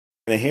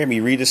to hear me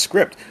read a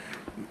script.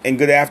 And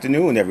good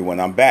afternoon, everyone.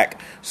 I'm back.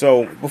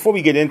 So before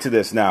we get into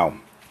this now,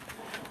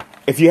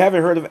 if you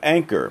haven't heard of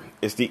Anchor,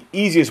 it's the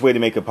easiest way to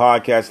make a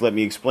podcast. Let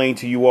me explain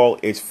to you all.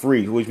 It's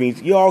free, which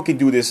means you all can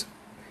do this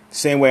the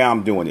same way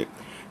I'm doing it.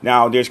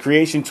 Now, there's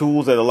creation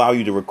tools that allow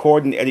you to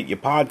record and edit your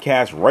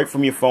podcast right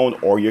from your phone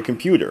or your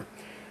computer.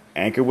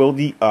 Anchor will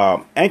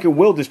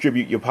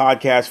distribute your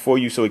podcast for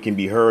you so it can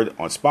be heard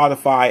on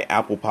Spotify,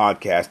 Apple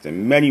Podcasts,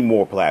 and many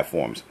more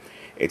platforms.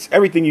 It's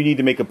everything you need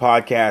to make a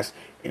podcast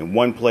in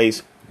one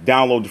place.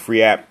 Download the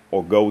free app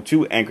or go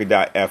to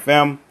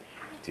anchor.fm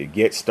to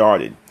get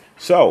started.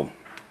 So,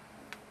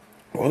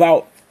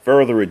 without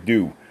further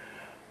ado,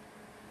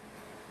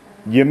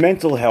 your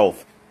mental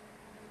health,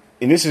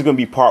 and this is going to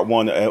be part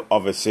one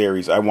of a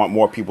series. I want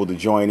more people to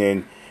join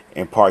in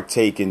and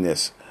partake in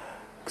this.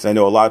 Because I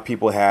know a lot of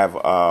people have,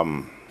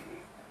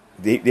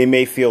 they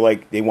may feel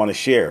like they want to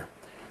share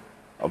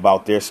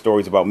about their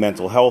stories about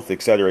mental health,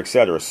 etc.,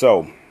 etc.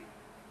 So,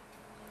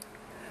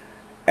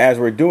 as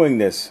we're doing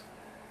this,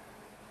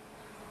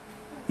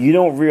 you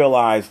don't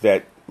realize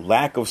that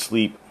lack of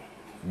sleep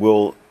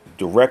will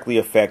directly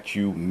affect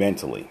you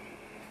mentally.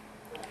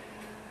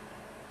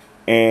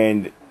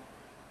 And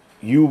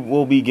you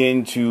will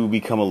begin to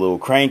become a little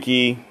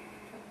cranky,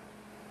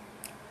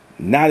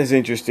 not as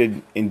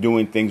interested in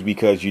doing things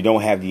because you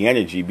don't have the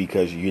energy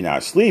because you're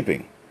not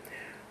sleeping.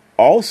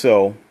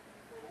 Also,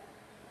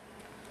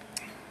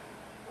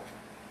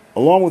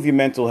 along with your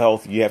mental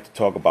health, you have to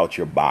talk about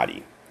your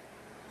body.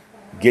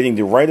 Getting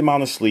the right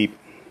amount of sleep,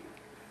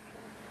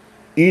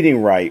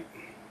 eating right,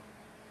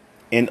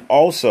 and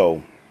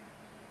also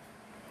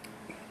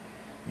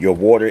your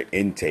water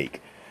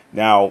intake.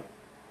 Now,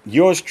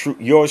 yours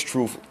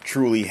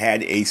truly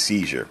had a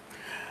seizure.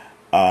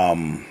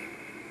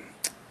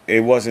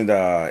 It wasn't.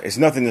 It's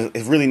nothing.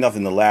 It's really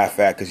nothing to laugh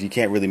at because you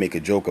can't really make a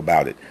joke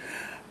about it.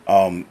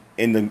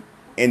 In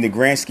the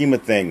grand scheme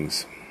of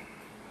things,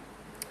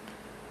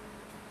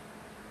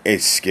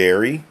 it's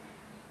scary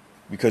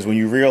because when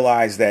you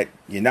realize that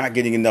you're not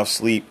getting enough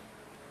sleep,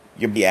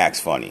 your body acts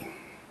funny,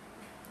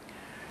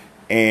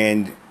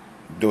 and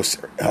those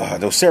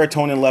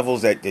serotonin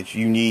levels that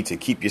you need to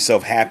keep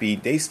yourself happy,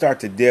 they start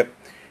to dip.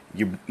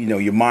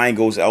 Your mind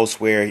goes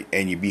elsewhere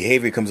and your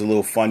behavior becomes a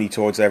little funny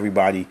towards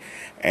everybody.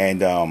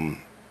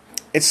 And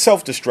it's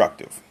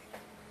self-destructive.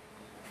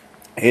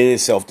 It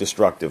is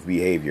self-destructive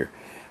behavior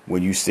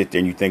when you sit there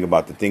and you think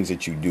about the things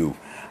that you do.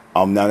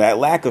 Now, that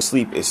lack of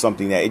sleep is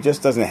something that it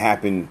just doesn't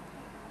happen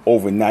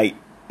overnight.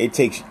 It's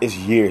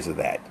years of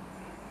that.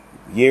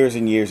 Years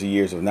and years and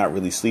years of not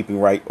really sleeping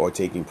right or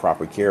taking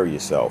proper care of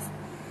yourself.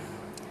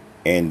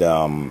 And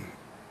that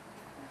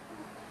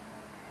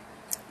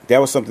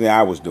was something that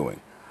I was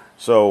doing.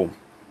 So,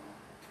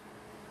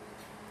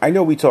 I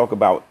know we talk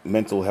about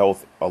mental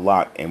health a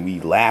lot and we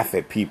laugh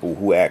at people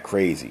who act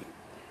crazy.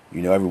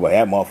 Everybody,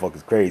 that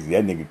motherfucker's crazy,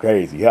 that nigga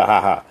crazy, ha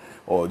ha ha.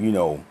 Or,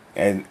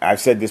 and I've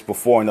said this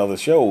before in other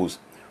shows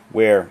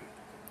where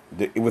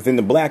within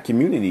the black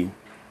community,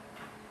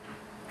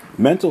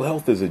 mental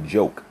health is a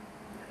joke.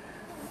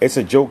 It's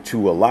a joke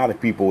to a lot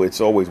of people.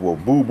 It's always, well,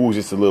 Boo Boo's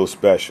just a little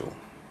special.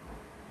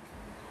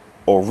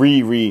 Or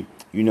Riri,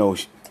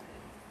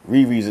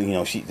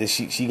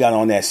 Riri's, she got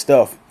on that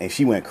stuff and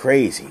she went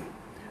crazy.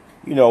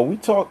 We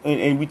talk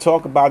and we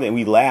talk about it and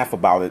we laugh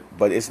about it,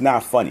 but it's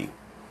not funny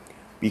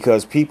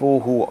because people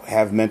who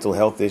have mental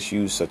health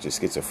issues such as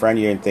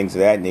schizophrenia and things of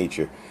that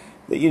nature,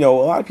 that a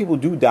lot of people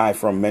do die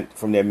from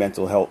their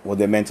mental health or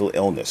their mental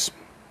illness.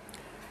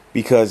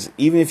 Because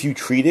even if you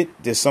treat it,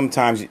 there's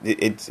sometimes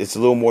it's a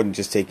little more than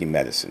just taking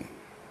medicine.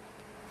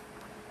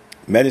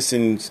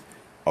 Medicines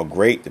are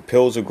great, the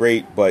pills are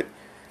great, but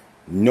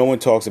no one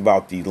talks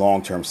about the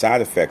long-term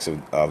side effects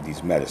of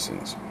these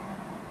medicines.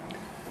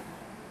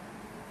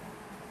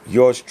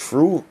 Yours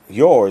truly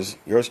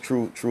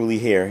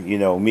here,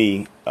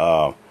 me.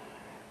 At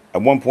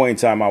one point in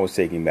time, I was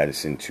taking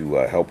medicine to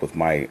help with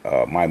my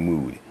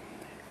mood.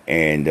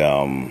 And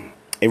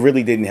it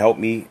really didn't help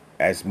me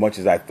as much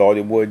as I thought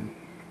it would.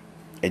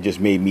 It just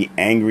made me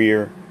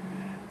angrier.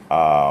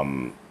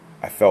 I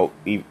felt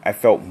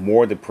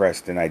more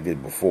depressed than I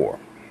did before.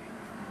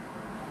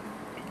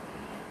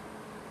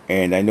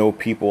 And I know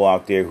people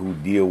out there who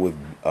deal with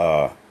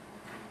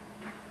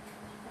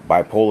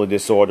bipolar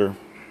disorder,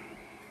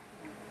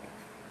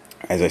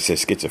 as I said,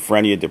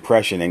 schizophrenia,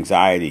 depression,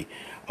 anxiety,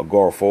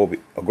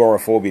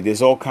 agoraphobia.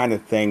 There's all kind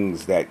of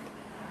things that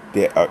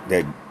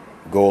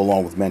go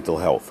along with mental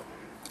health.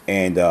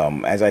 And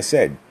as I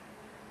said,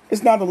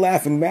 it's not a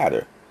laughing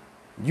matter.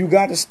 You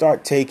got to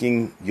start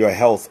taking your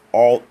health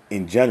all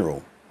in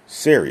general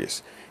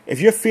serious.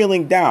 If you're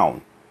feeling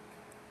down,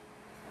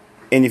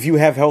 and if you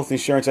have health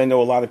insurance, I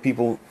know a lot of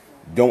people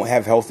don't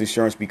have health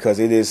insurance because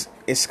it's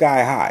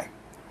sky high.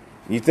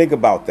 You think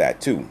about that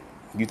too.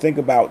 You think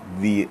about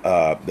the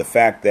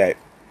fact that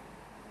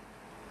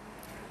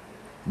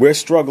we're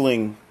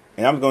struggling,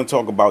 and I'm going to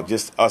talk about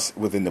just us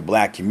within the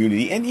black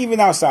community and even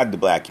outside the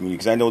black community,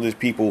 because I know there's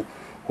people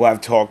who I've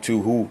talked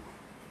to who,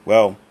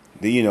 well,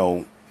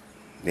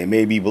 They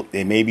may be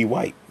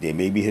white, they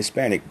may be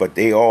Hispanic, but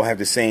they all have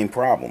the same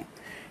problem.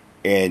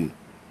 And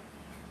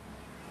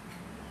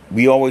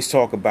we always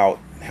talk about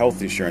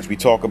health insurance. We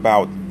talk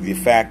about the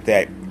fact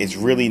that it's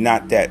really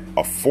not that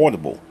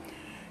affordable.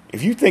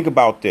 If you think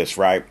about this,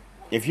 right?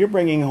 If you're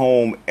bringing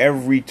home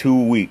every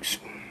 2 weeks,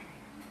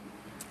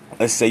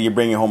 let's say you're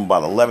bringing home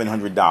about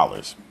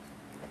 $1,100,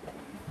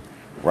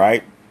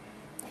 right?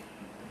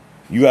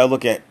 You gotta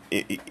look at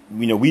it.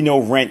 We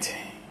know rent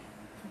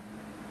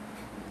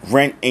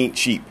ain't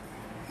cheap.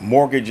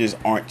 Mortgages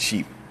aren't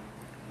cheap.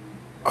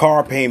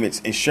 Car payments,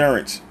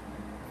 insurance,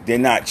 they're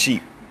not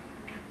cheap.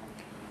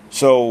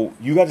 So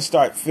you got to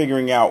start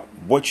figuring out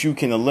what you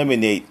can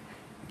eliminate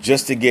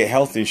just to get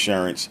health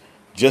insurance,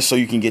 just so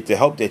you can get the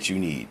help that you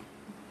need.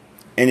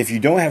 And if you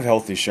don't have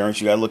health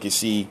insurance, you got to look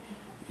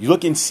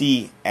and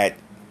see at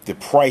the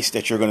price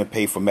that you're going to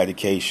pay for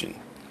medication.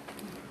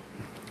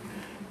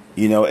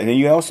 And then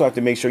you also have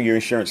to make sure your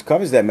insurance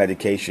covers that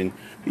medication,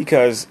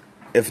 because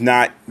if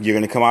not, you're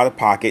going to come out of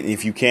pocket. And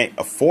if you can't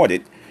afford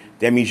it,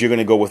 that means you're going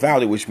to go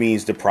without it, which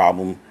means the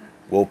problem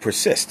will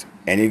persist,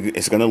 and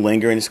it's going to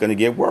linger, and it's going to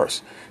get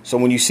worse. So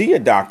when you see a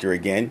doctor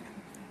again,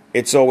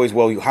 it's always,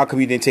 well, how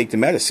come you didn't take the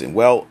medicine?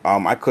 Well,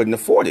 I couldn't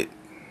afford it.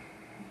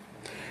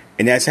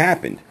 And that's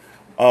happened.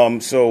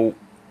 So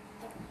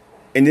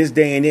in this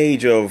day and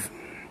age of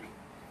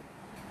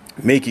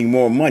making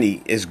more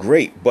money is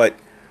great, but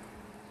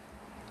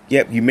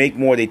yep, you make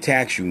more, they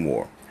tax you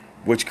more,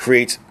 which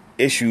creates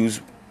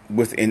issues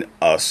within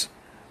us,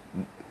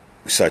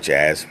 such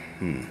as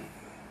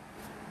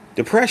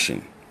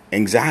depression,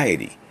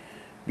 anxiety,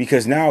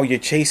 because now you're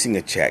chasing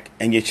a check,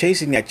 and you're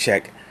chasing that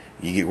check.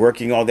 You get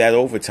working all that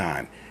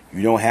overtime.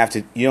 You never have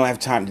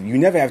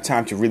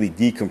time to really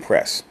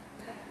decompress.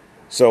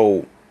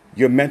 So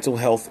your mental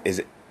health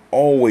is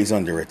always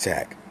under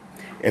attack.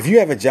 If you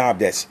have a job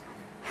that's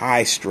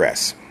high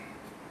stress,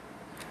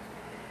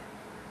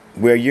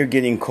 where you're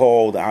getting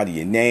called out of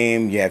your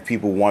name, you have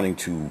people wanting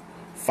to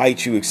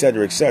fight you,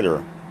 etc.,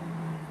 etc.,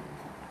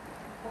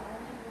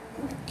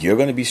 you're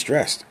going to be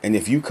stressed. And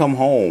if you come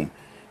home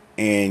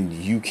and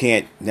you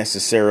can't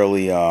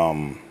necessarily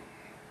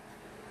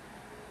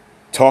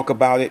talk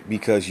about it,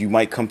 because you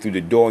might come through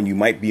the door and you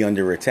might be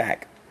under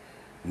attack.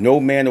 No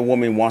man or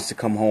woman wants to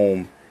come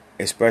home,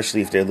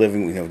 especially if they're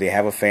living, they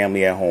have a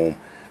family at home,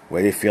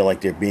 where they feel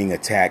like they're being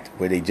attacked,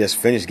 where they just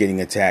finished getting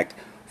attacked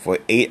for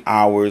 8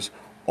 hours,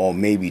 or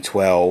maybe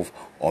 12,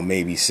 or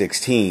maybe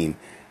 16.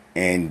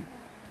 And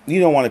you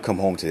don't want to come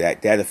home to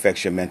that. That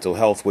affects your mental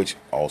health, which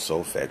also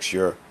affects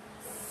your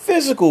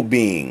physical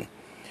being,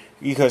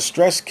 because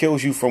stress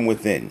kills you from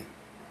within.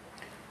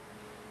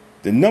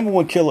 The number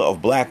one killer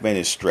of black men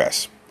is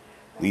stress.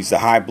 Leads to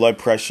high blood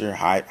pressure,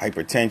 high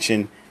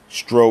hypertension,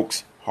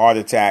 strokes, heart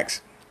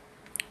attacks.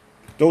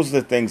 Those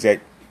are the things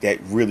that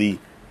really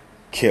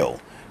kill.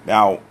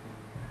 Now,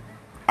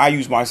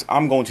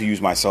 I'm going to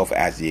use myself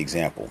as the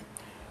example.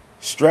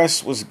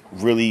 Stress was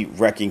really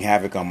wreaking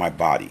havoc on my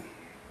body.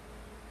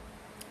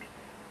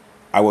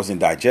 I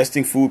wasn't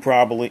digesting food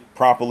properly.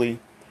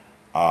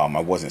 I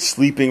wasn't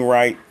sleeping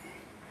right.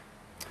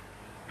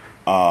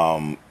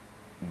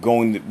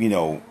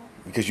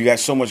 Because you got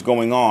so much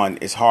going on,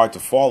 it's hard to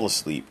fall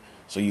asleep.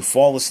 So you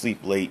fall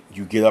asleep late,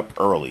 you get up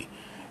early,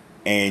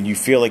 and you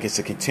feel like it's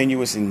a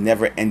continuous and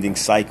never-ending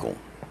cycle.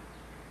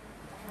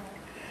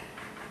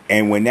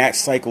 And when that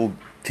cycle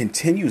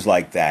continues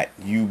like that,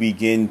 you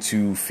begin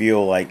to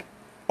feel like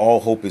all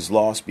hope is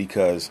lost,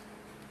 because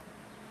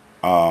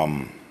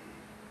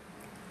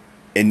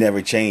it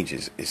never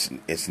changes.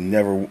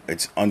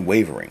 It's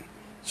unwavering.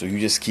 So you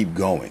just keep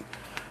going.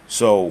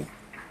 So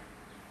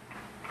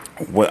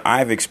what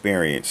I've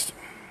experienced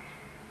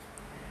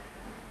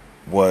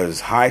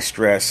was high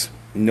stress,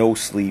 no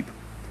sleep.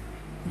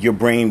 Your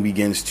brain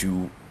begins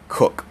to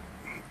cook.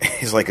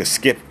 It's like a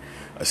skip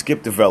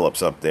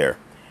develops up there,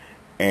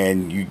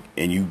 and you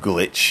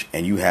glitch,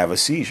 and you have a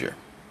seizure.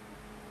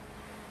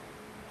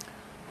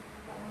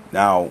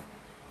 Now,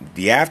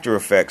 the after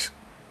effects,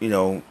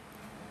 you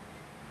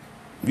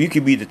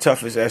could be the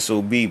toughest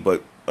SOB,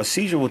 but a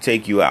seizure will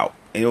take you out,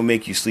 and it'll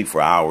make you sleep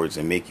for hours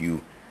and make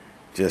you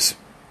just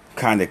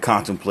kind of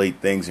contemplate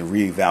things and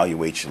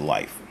reevaluate your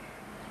life.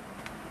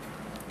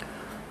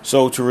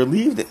 So to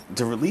relieve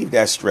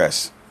that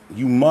stress,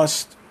 you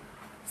must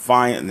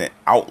find an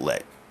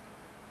outlet.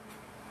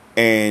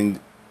 And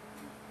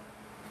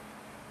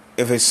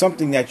if it's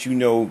something that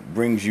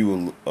brings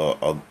you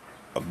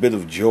a bit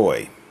of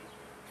joy,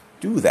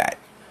 do that.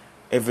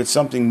 If it's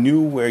something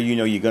new where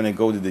you're going to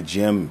go to the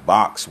gym,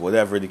 box,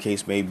 whatever the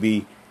case may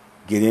be,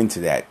 get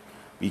into that,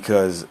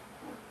 because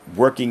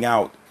working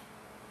out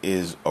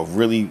is a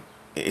really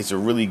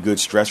good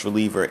stress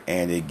reliever,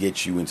 and it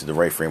gets you into the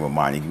right frame of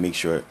mind. It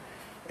makes your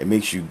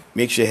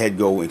head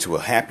go into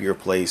a happier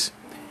place.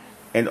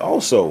 And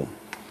also,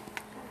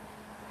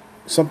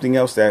 something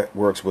else that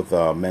works with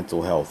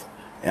mental health,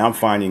 and I'm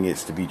finding it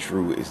to be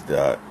true, is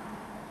the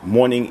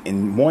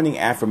morning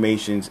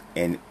affirmations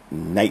and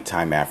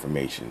nighttime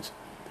affirmations.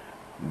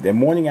 The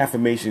morning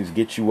affirmations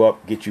get you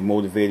up, get you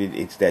motivated.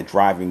 It's that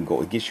drive and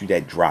go. It gets you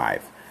that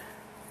drive.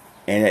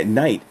 And at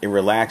night, it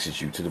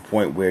relaxes you to the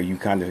point where you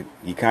kind of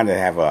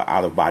have a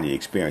out of body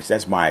experience.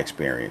 That's my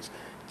experience.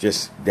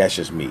 That's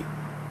just me.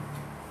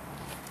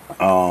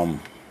 I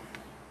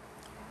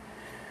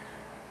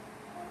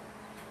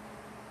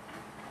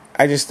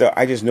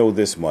just know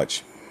this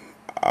much.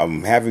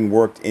 Having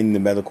worked in the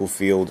medical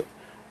field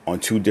on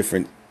two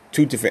different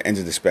ends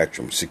of the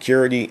spectrum,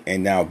 security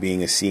and now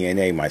being a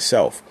CNA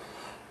myself,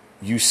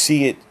 you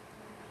see it.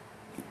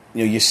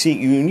 When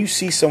you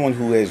see someone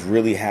who's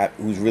really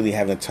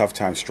having a tough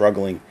time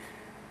struggling,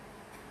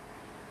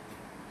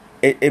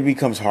 it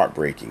becomes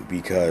heartbreaking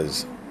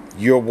because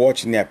you're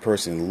watching that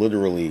person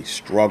literally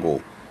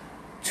struggle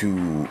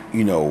to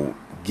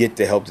get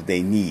the help that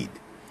they need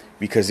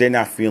because they're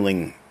not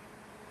feeling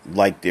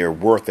like they're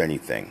worth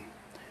anything.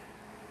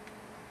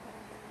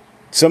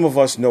 Some of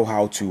us know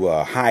how to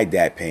hide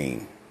that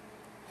pain,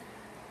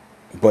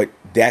 but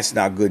that's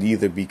not good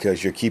either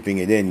because you're keeping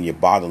it in, you're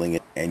bottling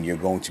it, and you're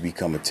going to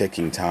become a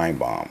ticking time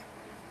bomb.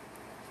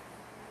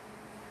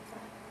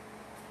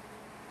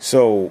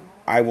 So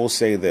I will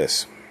say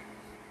this,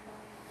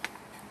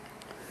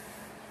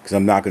 because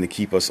I'm not going to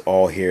keep us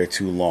all here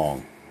too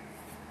long.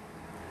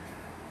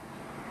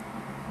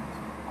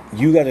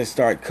 You got to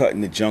start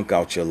cutting the junk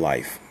out your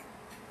life.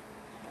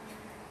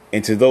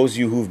 And to those of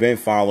you who've been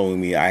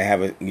following me,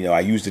 I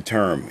use the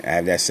term, I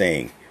have that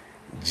saying,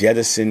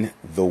 jettison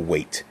the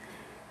weight.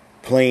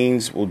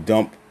 Planes will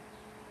dump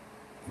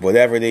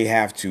whatever they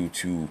have to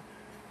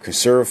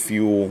conserve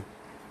fuel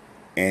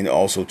and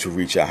also to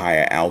reach a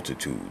higher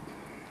altitude.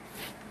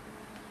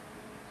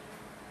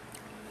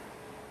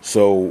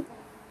 So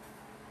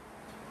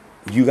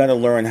you got to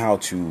learn how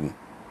to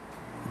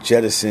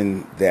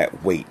jettison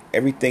that weight.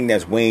 Everything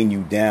that's weighing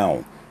you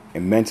down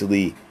and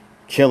mentally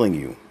killing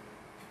you.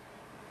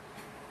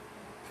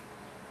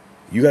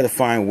 You got to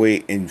find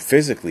ways, and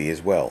physically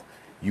as well,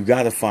 you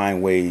got to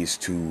find ways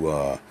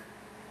to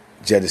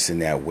jettison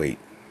that weight.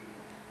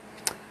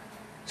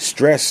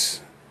 Stress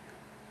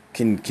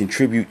can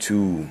contribute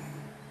to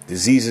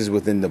diseases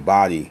within the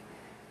body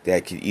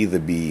that could either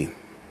be,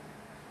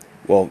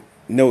 well,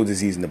 no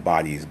disease in the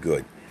body is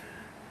good.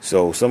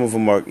 So some of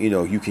them are,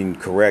 you can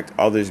correct.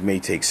 Others may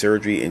take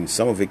surgery, and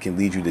some of it can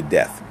lead you to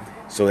death.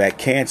 So that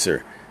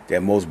cancer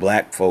that most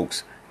black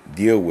folks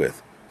deal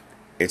with,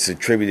 it's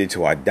attributed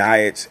to our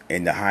diets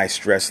and the high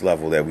stress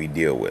level that we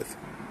deal with.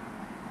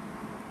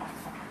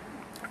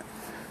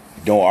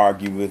 Don't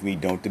argue with me.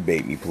 Don't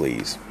debate me,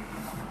 please.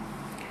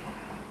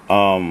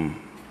 I've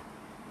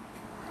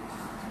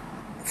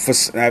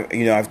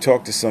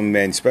talked to some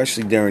men,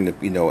 especially during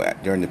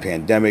the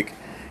pandemic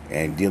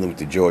and dealing with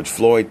the George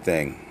Floyd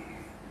thing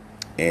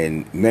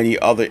and many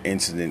other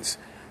incidents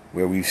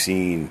where we've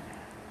seen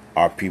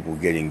our people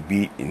getting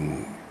beat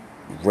and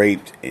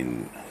raped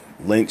and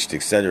lynched,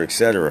 etc.,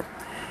 etc.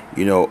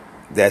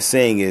 That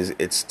saying is,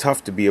 it's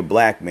tough to be a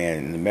black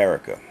man in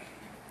America.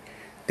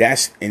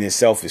 That in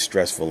itself is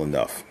stressful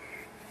enough.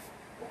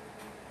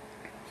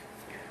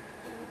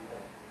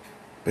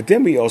 But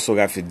then we also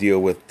have to deal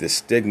with the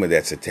stigma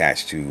that's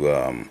attached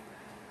to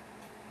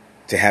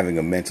having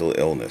a mental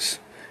illness.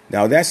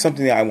 Now, that's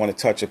something that I want to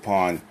touch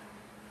upon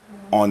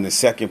on the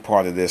second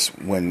part of this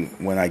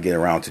when I get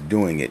around to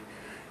doing it.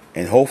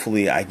 And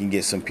hopefully I can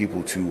get some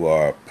people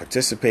to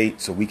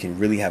participate so we can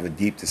really have a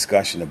deep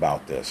discussion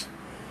about this.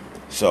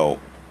 So,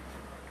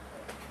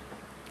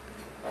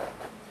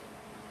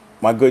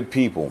 my good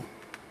people,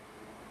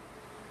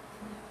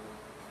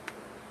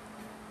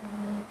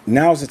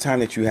 now's the time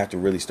that you have to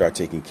really start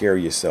taking care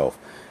of yourself.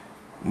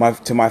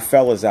 To my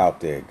fellas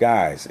out there,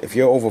 guys, if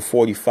you're over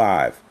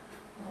 45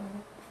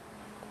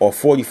 or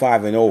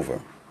 45 and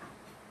over,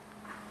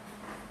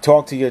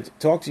 talk to your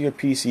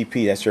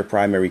PCP, that's your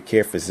primary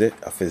care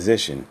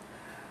physician,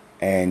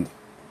 and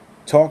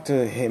talk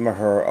to him or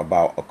her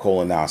about a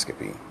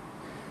colonoscopy.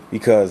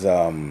 Because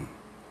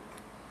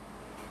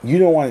you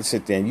don't want to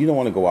sit there and you don't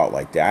want to go out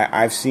like that.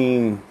 I've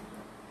seen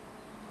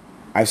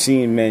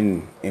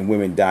men and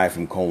women die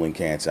from colon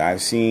cancer.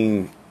 I've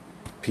seen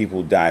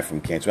people die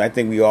from cancer. I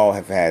think we all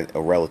have had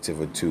a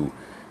relative or two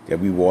that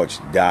we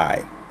watched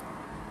die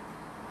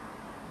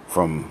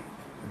from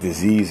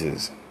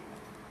diseases.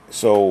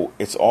 So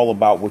it's all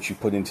about what you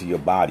put into your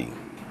body.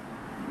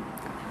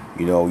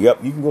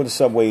 Yep, you can go to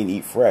Subway and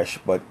eat fresh,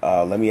 but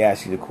let me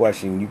ask you the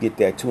question. When you get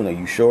that tuna,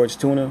 you sure it's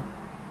tuna?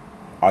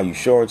 Are you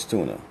sure it's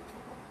tuna?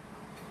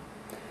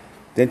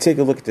 Then take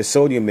a look at the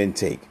sodium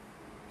intake.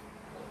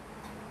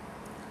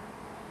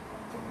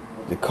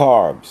 The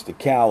carbs, the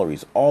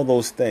calories, all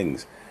those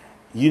things.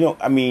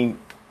 I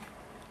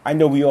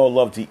know we all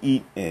love to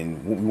eat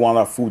and we want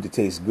our food to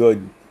taste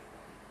good,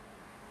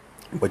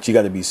 but you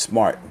got to be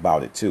smart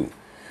about it too.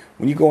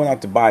 When you're going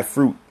out to buy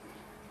fruit,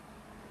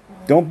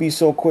 don't be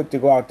so quick to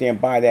go out there and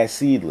buy that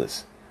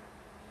seedless.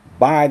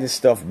 Buy the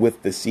stuff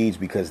with the seeds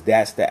because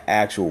that's the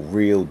actual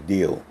real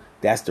deal.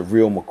 That's the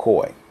real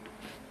McCoy.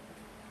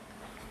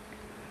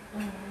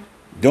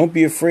 Don't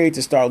be afraid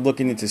to start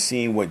looking into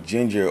seeing what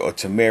ginger or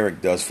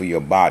turmeric does for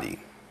your body.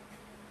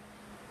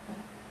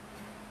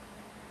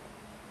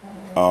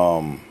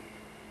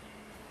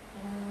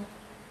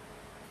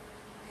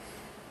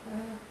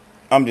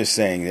 I'm just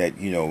saying that,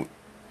 you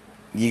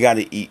got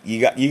to eat. You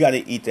got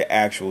to eat the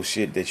actual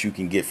shit that you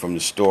can get from the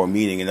store.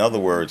 Meaning, in other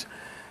words,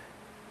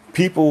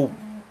 people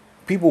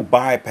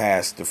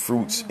bypass the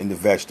fruits and the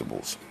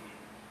vegetables.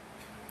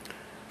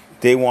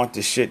 They want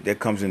the shit that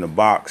comes in the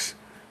box.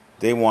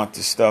 They want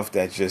the stuff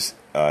that just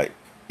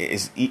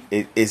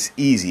it's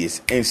easy.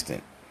 It's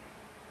instant.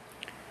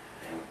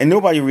 And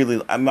nobody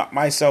really. I'm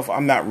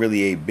not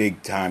really a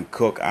big time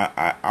cook.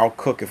 I'll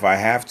cook if I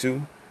have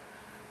to.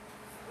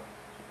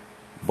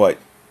 But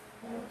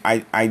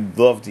I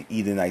love to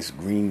eat a nice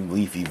green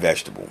leafy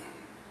vegetable.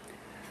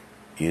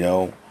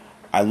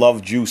 I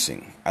love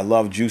juicing. I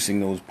love juicing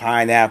those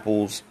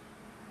pineapples,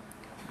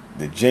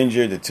 the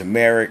ginger, the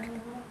turmeric,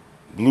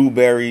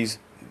 blueberries,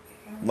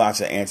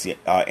 lots of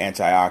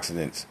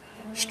antioxidants,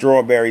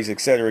 strawberries,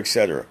 etc.,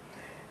 etc.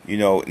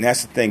 And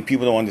that's the thing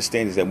people don't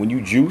understand is that when you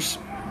juice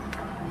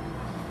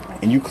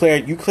and you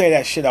clear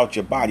that shit out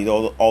your body,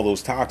 all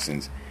those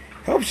toxins,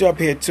 helps you up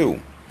here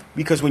too.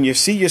 Because when you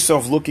see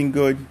yourself looking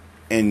good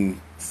and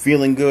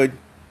feeling good,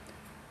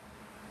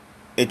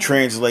 it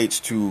translates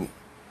to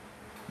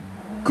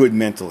good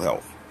mental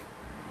health.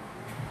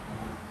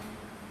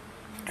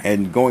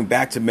 And going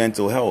back to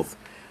mental health,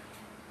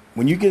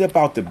 when you get up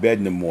out the bed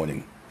in the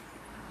morning,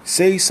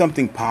 say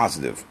something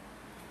positive.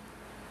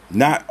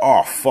 Not,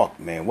 oh, fuck,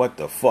 man, what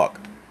the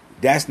fuck?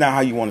 That's not how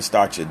you want to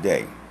start your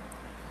day.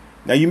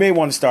 Now, you may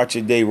want to start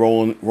your day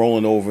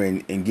rolling over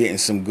and getting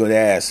some good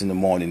ass in the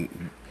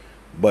morning.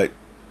 But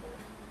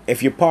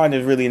if your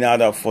partner's really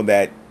not up for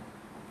that,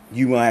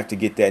 you're going to have to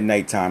get that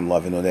nighttime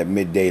loving or that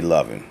midday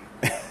loving.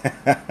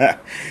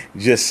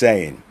 Just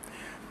saying.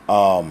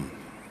 But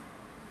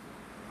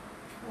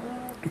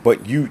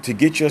to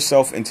get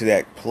yourself into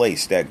that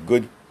place, that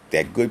good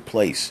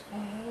place,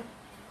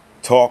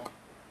 talk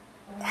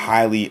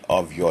highly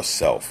of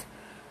yourself.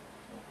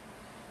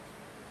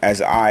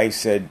 As I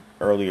said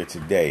earlier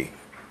today,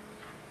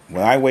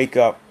 when I wake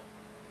up,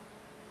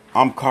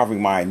 I'm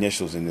carving my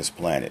initials in this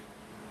planet.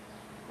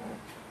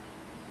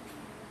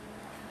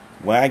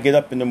 When I get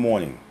up in the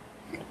morning,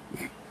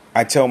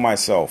 I tell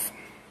myself,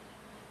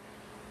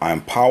 I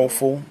am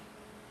powerful,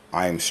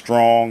 I am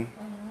strong,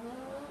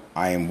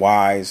 I am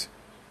wise,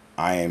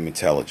 I am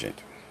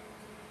intelligent.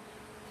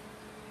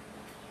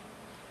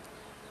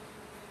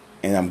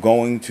 And I'm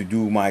going to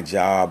do my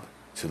job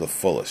to the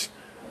fullest.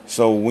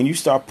 So when you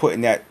start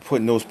putting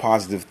those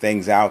positive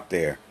things out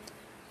there,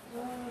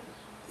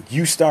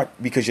 you start,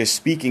 because you're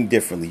speaking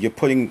differently. You're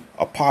putting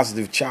a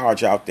positive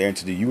charge out there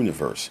into the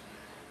universe.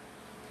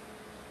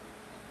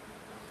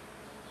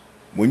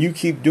 When you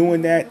keep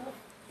doing that,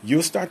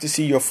 you'll start to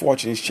see your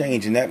fortunes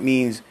change, and that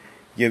means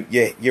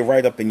you're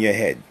right up in your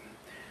head.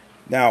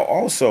 Now,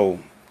 also,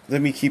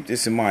 let me keep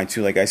this in mind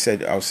too. Like I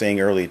was saying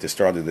earlier at the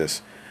start of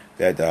this,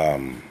 that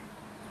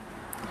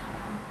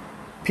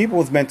people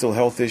with mental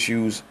health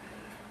issues,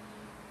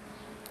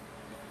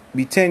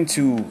 we tend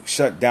to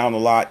shut down a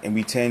lot, and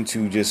we tend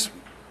to just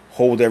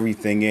hold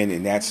everything in,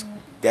 and that's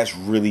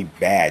really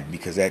bad,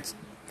 because it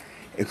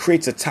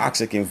creates a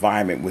toxic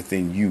environment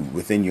within you,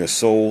 within your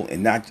soul,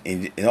 and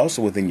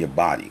also within your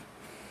body.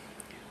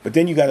 But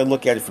then you got to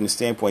look at it from the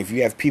standpoint: if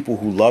you have people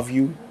who love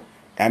you,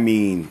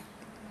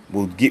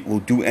 will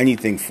do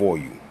anything for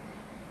you.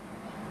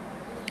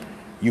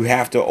 You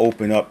have to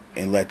open up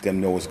and let them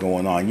know what's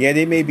going on. Yeah,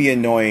 they may be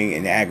annoying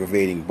and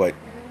aggravating, but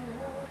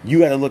you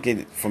got to look at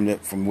it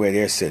from where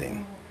they're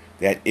sitting.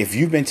 That if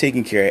you've been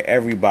taking care of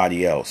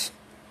everybody else,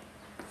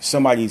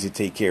 somebody needs to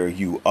take care of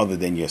you other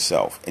than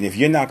yourself. And if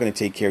you're not going to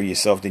take care of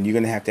yourself, then you're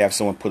going to have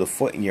someone put a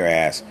foot in your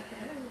ass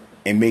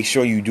and make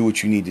sure you do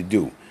what you need to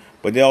do.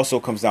 But it also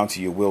comes down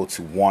to your will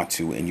to want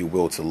to and your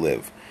will to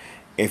live.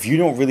 If you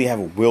don't really have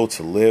a will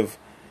to live,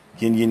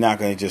 then you're not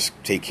going to just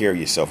take care of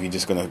yourself. You're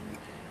just going to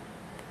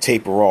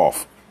taper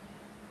off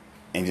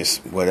and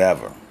just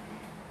whatever.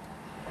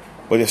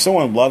 But if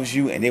someone loves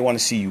you and they want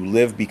to see you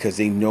live because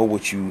they know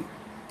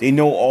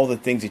all the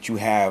things that you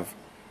have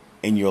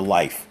in your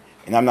life.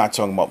 And I'm not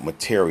talking about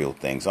material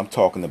things. I'm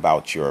talking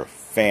about your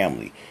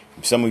family.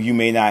 Some of you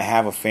may not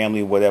have a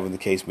family, whatever the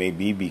case may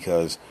be,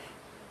 because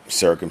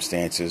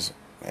circumstances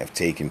have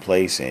taken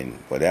place and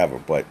whatever.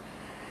 But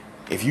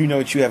if you know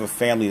that you have a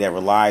family that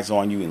relies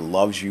on you and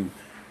loves you,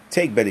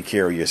 take better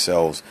care of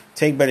yourselves.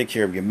 Take better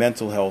care of your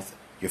mental health,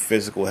 your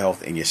physical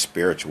health, and your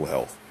spiritual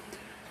health.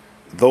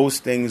 Those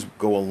things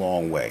go a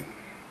long way.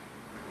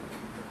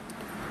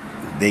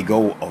 They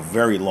go a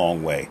very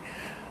long way.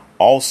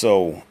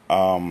 Also,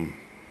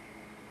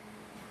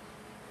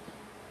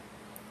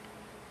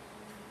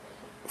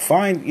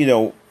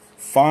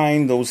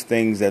 find those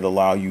things that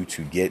allow you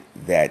to get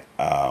that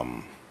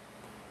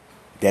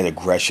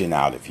aggression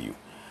out of you.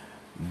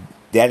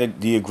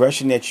 The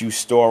aggression that you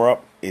store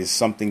up is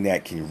something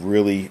that can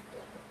really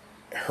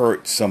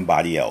hurt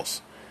somebody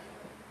else.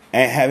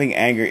 And having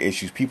anger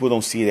issues, people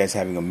don't see it as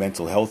having a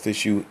mental health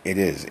issue. It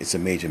is. It's a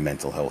major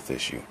mental health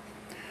issue.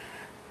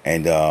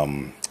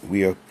 And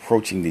we are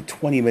approaching the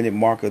 20-minute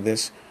mark of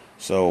this.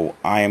 So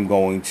I am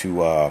going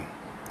to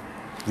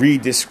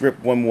read this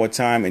script one more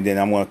time, and then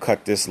I'm going to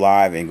cut this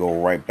live and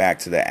go right back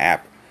to the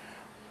app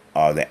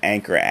the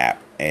Anchor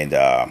app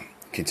and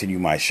continue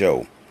my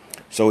show.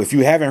 So if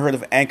you haven't heard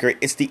of Anchor,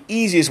 it's the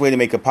easiest way to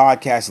make a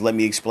podcast. Let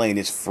me explain.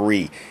 It's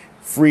free.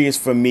 Free is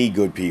for me,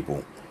 good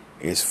people.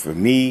 It's for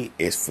me.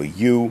 It's for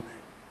you.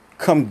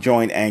 Come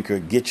join Anchor.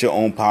 Get your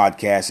own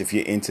podcast. If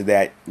you're into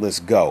that, let's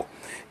go.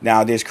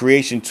 Now, there's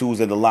creation tools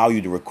that allow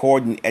you to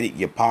record and edit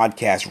your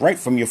podcast right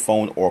from your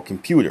phone or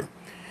computer.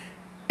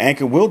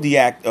 Anchor will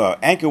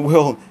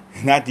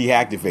not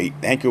deactivate.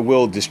 Anchor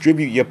will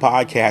distribute your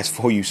podcast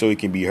for you so it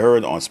can be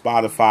heard on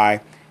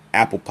Spotify,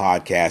 Apple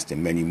Podcast,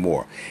 and many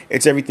more.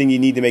 It's everything you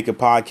need to make a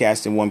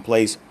podcast in one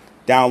place.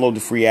 Download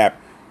the free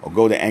app or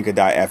go to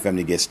anchor.fm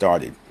to get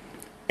started.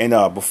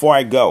 And before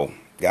I go,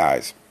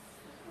 guys,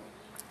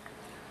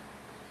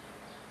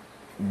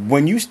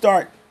 when you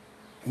start,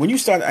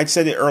 I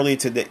said it earlier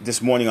today, this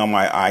morning on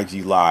my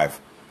IG Live,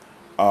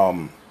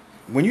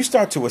 when you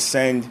start to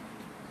ascend,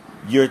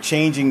 you're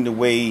changing the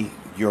way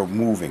you're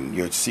moving.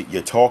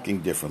 You're talking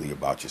differently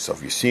about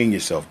yourself. You're seeing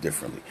yourself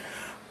differently.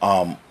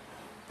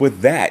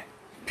 With that,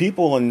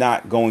 people are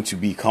not going to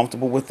be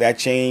comfortable with that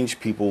change.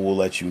 People will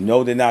let you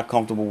know they're not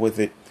comfortable with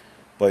it.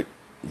 But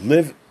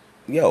live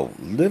your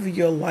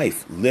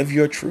life. Live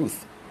your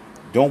truth.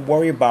 Don't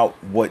worry about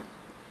what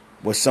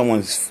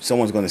someone's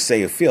going to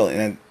say or feel.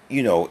 And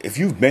if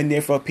you've been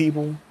there for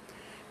people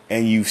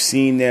and you've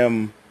seen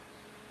them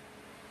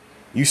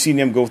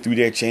go through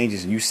their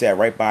changes, and you sat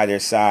right by their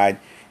side,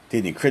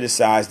 didn't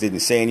criticize,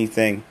 didn't say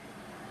anything,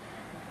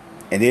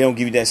 and they don't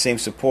give you that same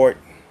support,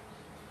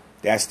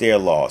 that's their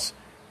loss.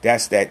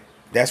 That's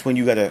when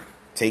you got to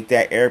take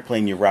that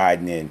airplane you're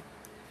riding in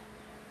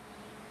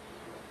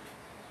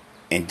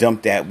and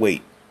dump that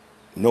weight.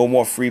 No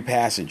more free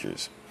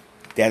passengers.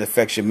 That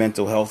affects your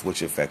mental health,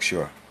 which affects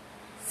your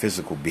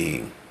physical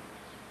being.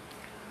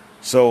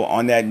 So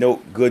on that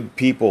note, good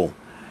people,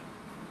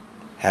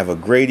 have a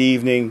great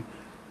evening.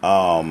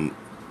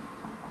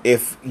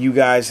 If you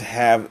guys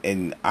have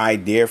an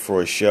idea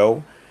for a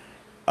show,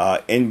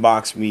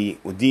 inbox me,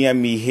 or DM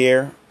me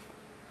here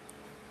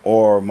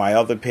or my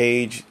other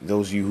page,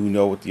 those of you who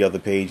know what the other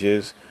page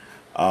is,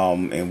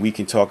 and we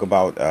can talk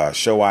about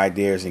show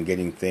ideas and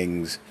getting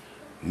things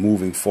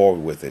moving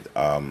forward with it.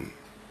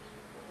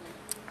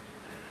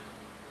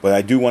 But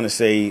I do want to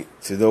say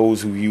to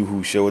those of you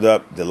who showed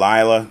up,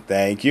 Delilah,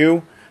 thank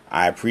you.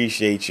 I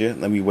appreciate you.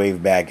 Let me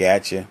wave back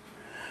at you.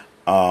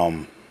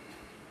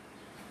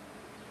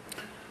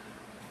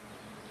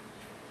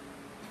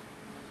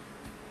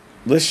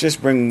 Let's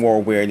just bring more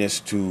awareness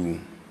to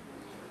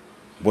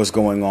what's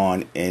going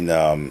on in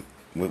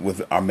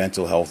with our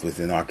mental health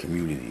within our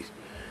communities.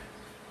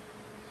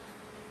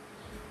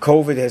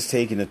 COVID has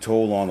taken a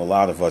toll on a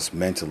lot of us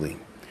mentally.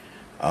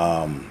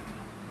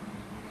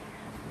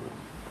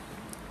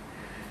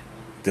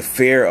 The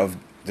fear of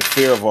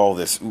all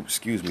this.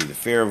 The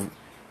fear of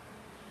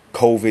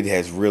COVID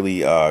has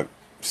really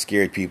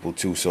scared people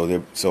too.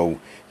 So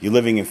you're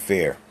living in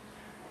fear.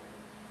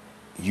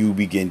 You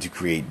begin to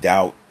create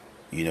doubt.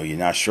 You're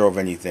not sure of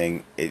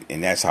anything,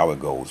 and that's how it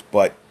goes.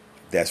 But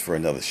that's for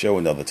another show,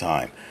 another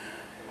time.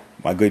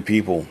 My good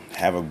people,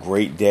 have a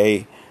great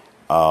day.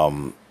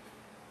 I'm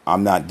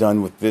not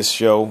done with this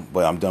show,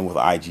 but I'm done with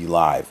IG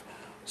Live.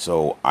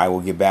 So I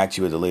will get back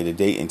to you at a later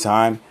date and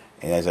time.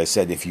 And as I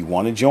said, if you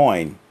want to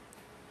join,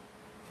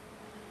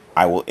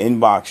 I will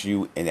inbox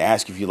you and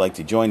ask if you'd like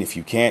to join. If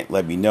you can't,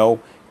 let me know.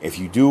 If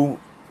you do,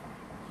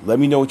 let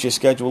me know what your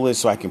schedule is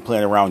so I can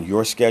plan around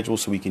your schedule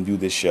so we can do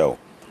this show.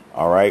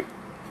 All right?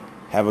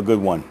 Have a good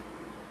one.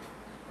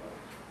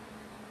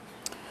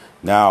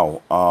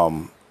 Now,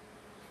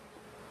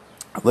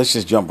 let's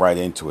just jump right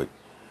into it.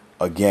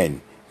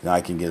 Again, now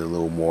I can get a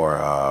little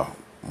more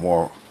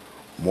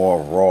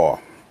raw.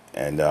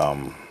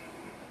 And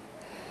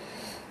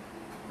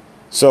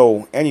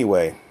so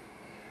anyway,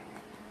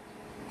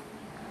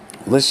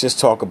 let's just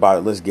talk about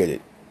it. Let's get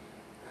it.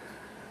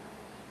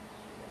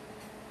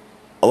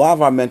 A lot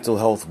of our mental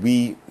health,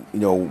 we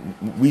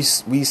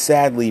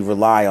sadly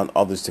rely on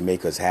others to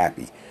make us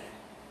happy.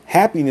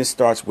 Happiness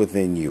starts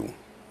within you.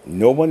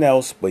 No one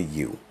else but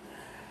you.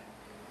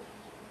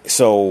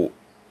 So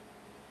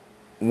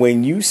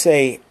when you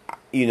say,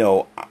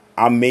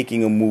 I'm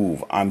making a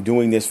move, I'm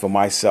doing this for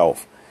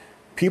myself,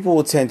 people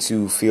will tend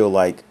to feel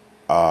like,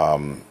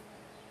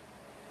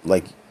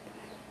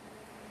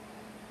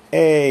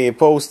 hey, it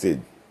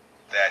posted.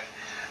 That.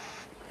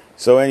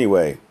 So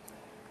anyway,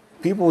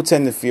 people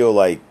tend to feel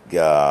like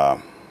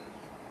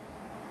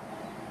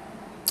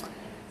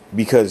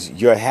because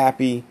you're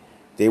happy,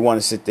 they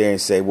want to sit there and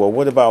say, well,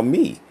 what about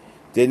me?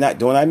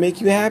 Don't I make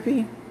you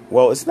happy?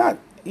 Well, it's not,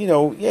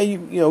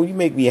 you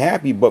make me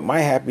happy, but my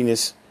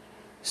happiness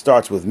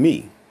starts with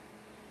me.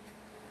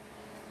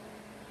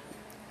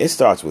 It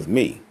starts with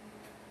me.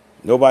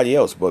 Nobody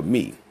else but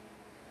me.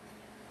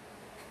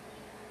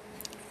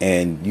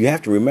 And you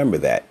have to remember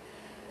that.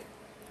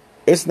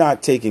 It's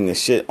not taking a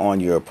shit on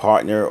your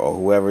partner or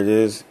whoever it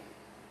is.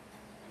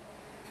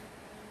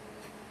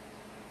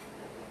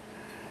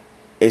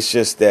 It's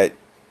just that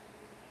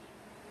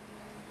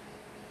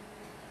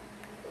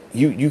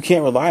you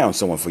can't rely on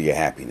someone for your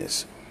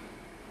happiness.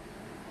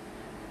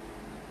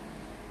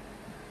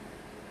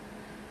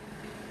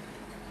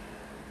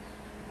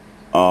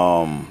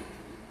 Um,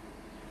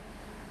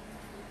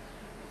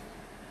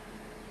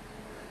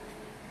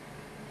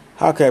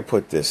 how can I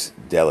put this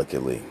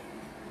delicately?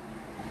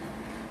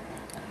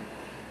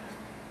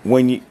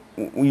 When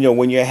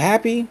when you're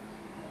happy,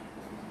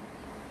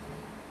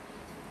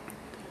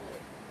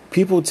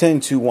 people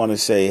tend to want to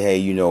say,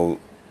 hey,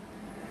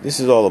 this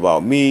is all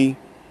about me.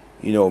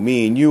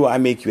 Me and you, I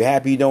make you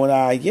happy, don't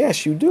I?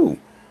 Yes, you do.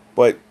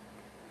 But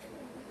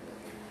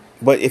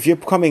if you're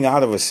coming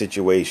out of a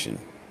situation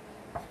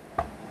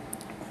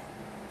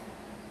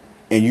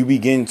and you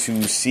begin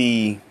to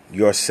see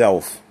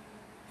yourself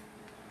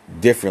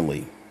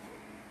differently,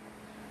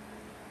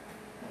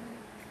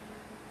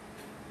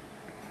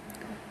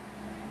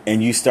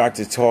 and you start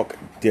to talk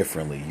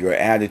differently, your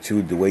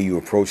attitude, the way you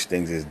approach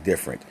things is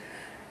different.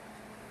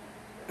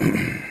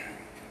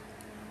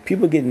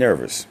 People get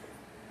nervous.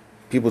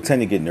 People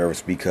tend to get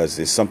nervous because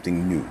there's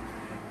something new.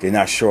 They're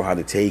not sure how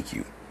to take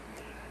you.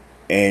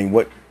 And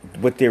what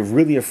they're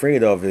really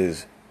afraid of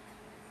is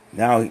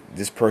now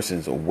this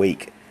person's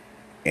awake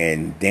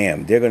and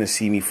damn, they're going to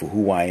see me for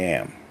who I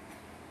am.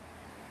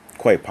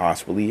 Quite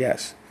possibly,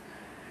 yes.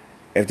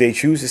 If they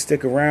choose to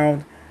stick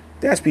around,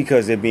 that's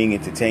because they're being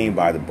entertained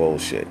by the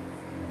bullshit.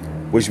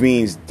 Which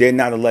means they're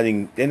not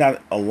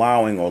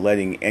allowing or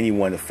letting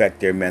anyone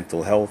affect their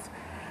mental health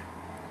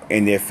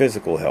and their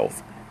physical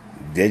health.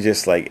 They're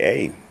just like,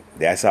 hey,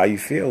 that's how you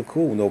feel.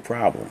 Cool, no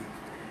problem.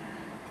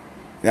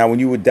 Now, when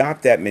you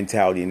adopt that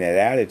mentality and that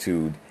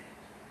attitude,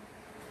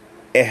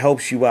 it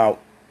helps you out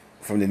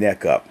from the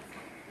neck up.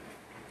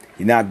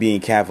 You're not being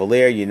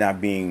cavalier. You're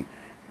not being,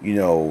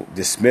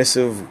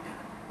 dismissive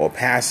or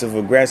passive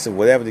aggressive,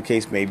 whatever the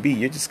case may be.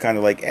 You're just kind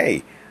of like,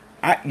 hey,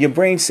 your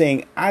brain's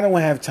saying, I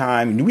don't have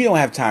time. We don't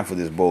have time for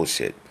this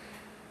bullshit.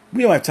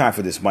 We don't have time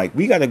for this, Mike.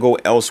 We got to go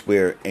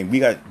elsewhere, and we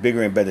got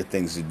bigger and better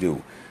things to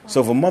do.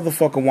 So if a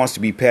motherfucker wants to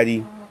be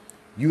petty,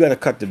 you got to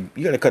cut the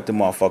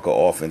motherfucker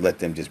off and let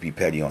them just be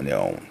petty on their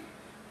own.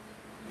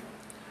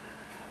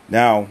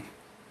 Now,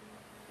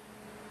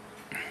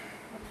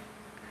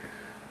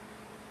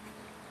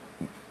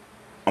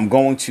 I'm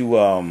going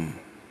to,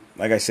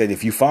 like I said,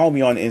 if you follow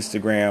me on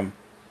Instagram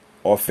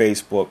or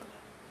Facebook,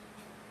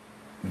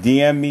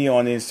 DM me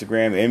on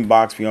Instagram,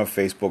 inbox me on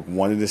Facebook,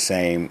 one of the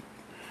same.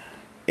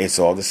 It's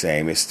all the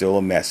same. It's still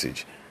a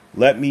message.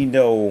 Let me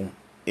know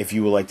if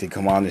you would like to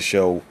come on the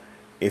show.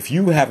 If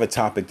you have a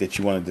topic that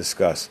you want to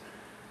discuss,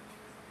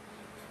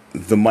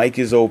 the mic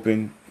is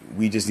open.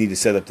 We just need to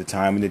set up the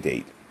time and the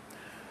date.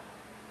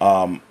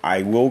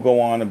 I will go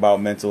on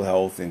about mental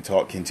health and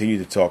continue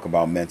to talk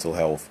about mental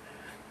health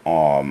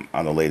on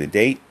a later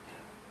date.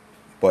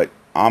 But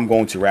I'm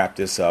going to wrap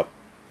this up.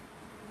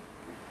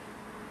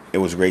 It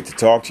was great to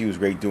talk to you. It was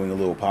great doing a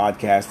little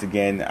podcast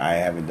again. I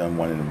haven't done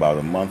one in about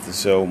a month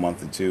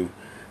or two.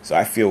 So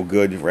I feel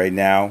good right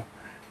now.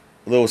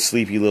 A little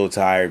sleepy, a little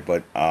tired,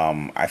 but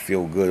I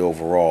feel good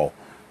overall.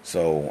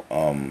 So,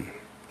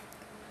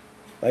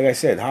 like I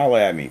said,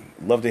 holla at me.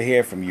 Love to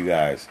hear from you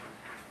guys.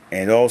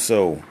 And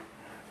also,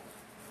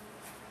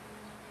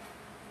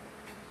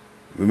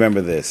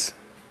 remember this.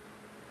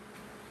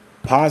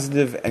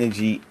 Positive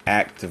energy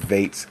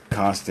activates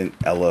constant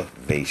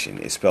elevation.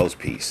 It spells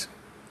peace.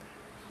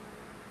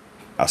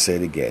 I'll say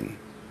it again.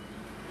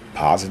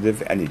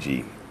 Positive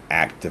energy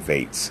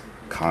activates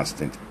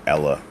constant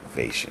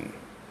elevation.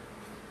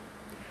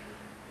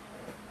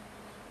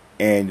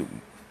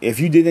 And if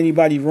you did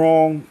anybody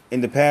wrong in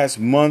the past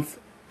month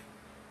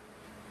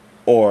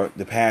or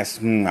the past,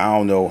 I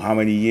don't know how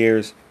many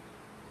years,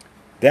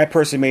 that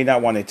person may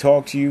not want to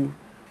talk to you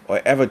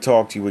or ever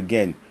talk to you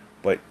again.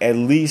 But at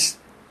least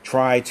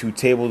try to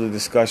table the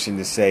discussion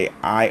to say,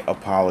 I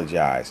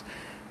apologize.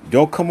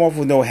 Don't come off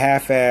with no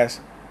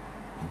half-ass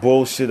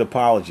bullshit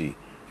apology.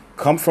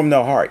 Come from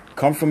the heart.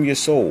 Come from your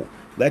soul.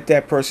 Let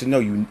that person know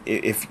you.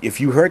 If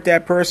you hurt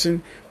that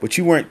person, but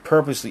you weren't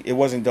purposely, it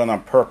wasn't done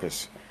on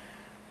purpose.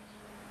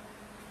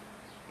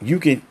 You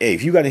can,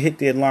 if you got to hit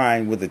their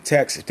line with a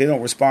text, if they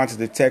don't respond to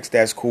the text,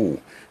 that's cool.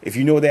 If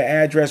you know their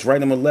address, write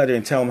them a letter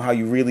and tell them how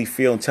you really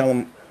feel, and tell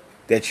them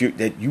that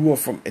you are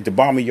from at the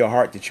bottom of your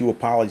heart, that you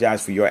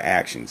apologize for your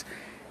actions.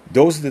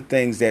 Those are the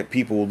things that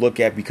people will look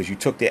at because you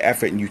took the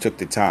effort and you took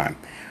the time.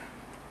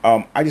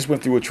 I just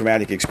went through a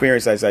traumatic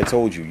experience, as I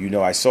told you.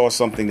 I saw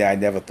something that I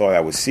never thought I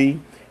would see,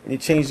 and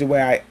it changed the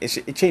way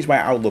it changed my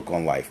outlook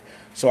on life.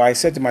 So I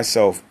said to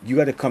myself, you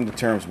got to come to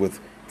terms with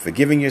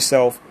forgiving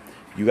yourself.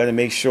 You got to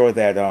make sure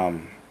that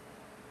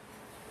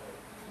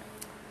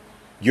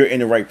you're in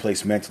the right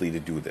place mentally to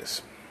do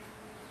this.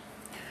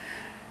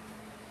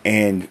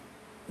 And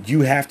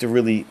you have to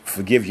really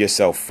forgive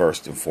yourself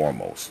first and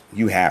foremost.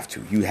 You have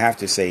to. You have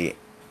to say,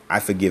 I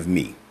forgive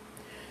me.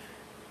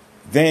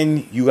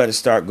 Then you got to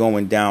start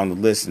going down the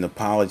list and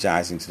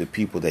apologizing to the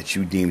people that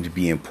you deem to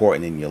be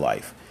important in your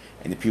life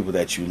and the people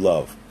that you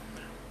love.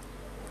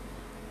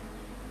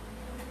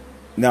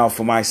 Now,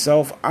 for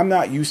myself, I'm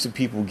not used to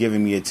people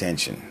giving me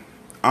attention.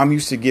 I'm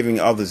used to giving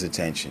others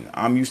attention.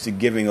 I'm used to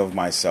giving of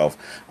myself.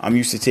 I'm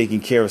used to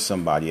taking care of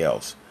somebody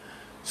else.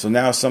 So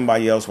now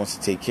somebody else wants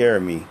to take care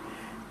of me.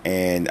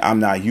 And I'm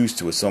not used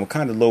to it. So I'm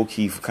kind of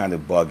low-key, kind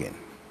of bugging.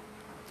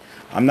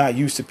 I'm not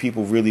used to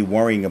people really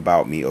worrying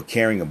about me or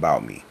caring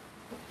about me.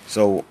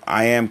 So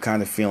I am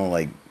kind of feeling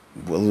like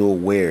a little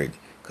weird.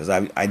 Because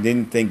I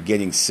didn't think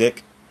getting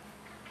sick,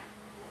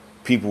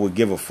 people would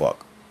give a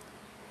fuck.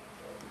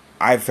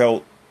 I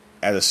felt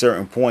at a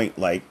certain point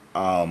like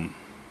no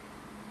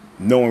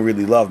one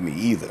really loved me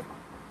either.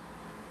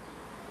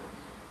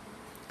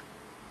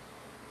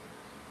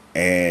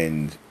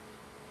 And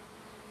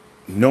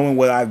knowing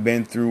what I've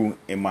been through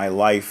in my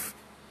life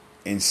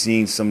and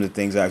seeing some of the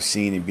things I've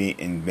seen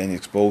and been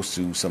exposed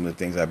to, some of the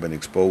things I've been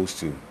exposed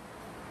to,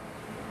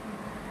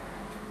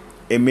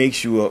 it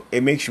makes you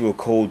a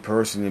cold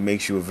person. It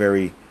makes you a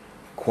very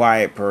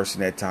quiet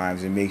person at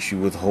times. It makes you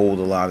withhold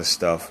a lot of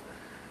stuff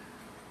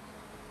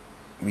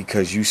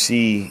because you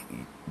see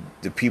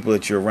the people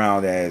that you're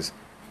around as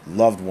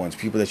loved ones,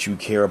 people that you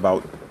care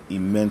about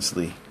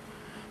immensely,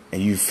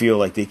 and you feel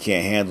like they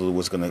can't handle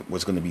what's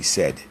gonna be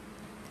said.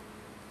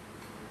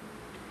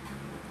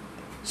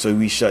 So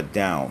we shut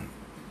down,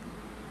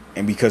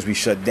 and because we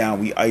shut down,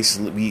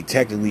 we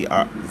technically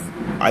are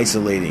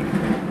isolating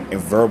and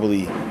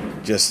verbally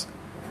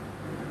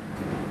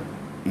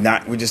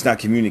we're just not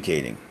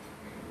communicating.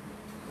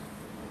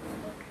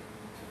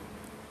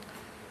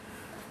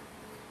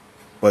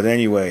 But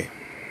anyway,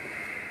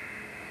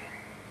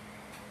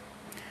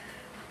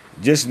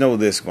 just know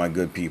this, my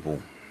good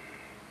people.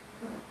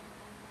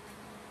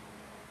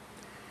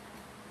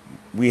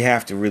 We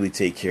have to really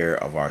take care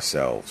of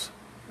ourselves.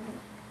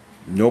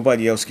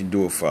 Nobody else can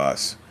do it for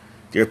us.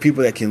 There are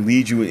people that can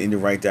lead you in the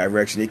right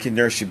direction. They can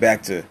nurse you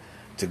back to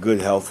good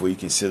health, where you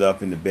can sit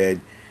up in the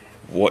bed,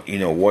 watch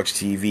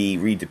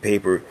TV, read the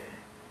paper,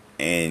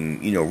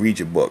 and read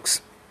your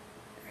books.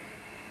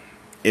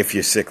 If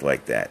you're sick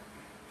like that.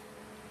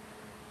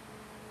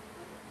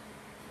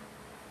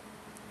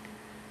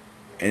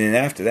 And then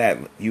after that,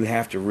 you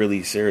have to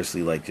really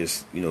seriously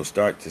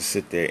start to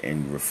sit there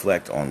and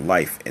reflect on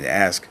life and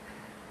ask,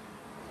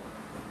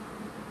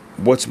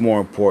 what's more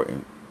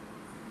important?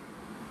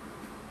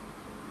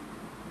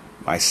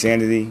 My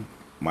sanity,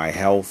 my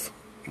health,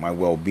 my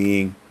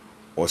well-being,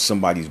 or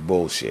somebody's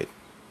bullshit?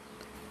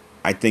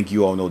 I think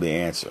you all know the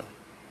answer.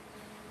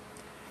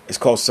 It's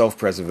called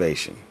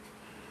self-preservation.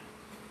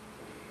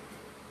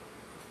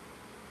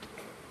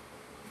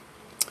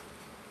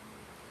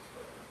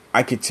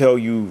 I could tell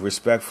you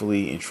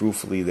respectfully and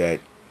truthfully that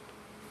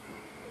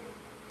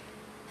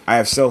I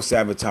have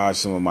self-sabotaged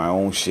some of my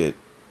own shit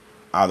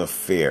out of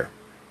fear.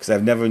 Because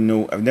I've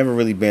never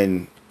really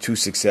been too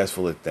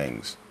successful at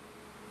things.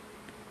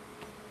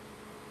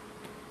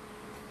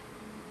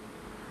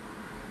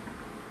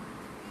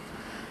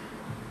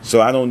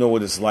 So I don't know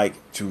what it's like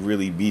to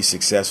really be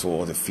successful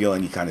or to feel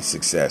any kind of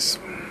success.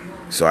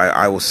 So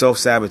I will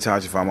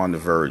self-sabotage if I'm on the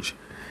verge.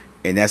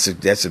 And that's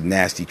a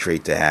nasty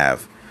trait to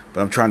have. But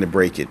I'm trying to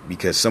break it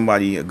because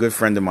a good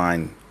friend of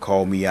mine,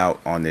 called me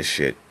out on this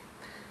shit.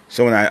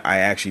 Someone I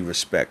actually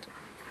respect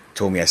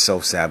told me I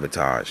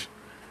self-sabotage.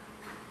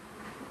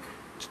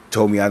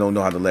 Told me I don't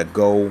know how to let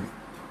go.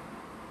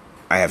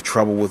 I have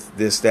trouble with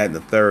this, that, and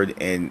the third.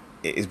 And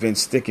it's been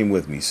sticking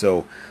with me.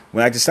 So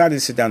when I decided to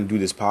sit down and do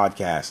this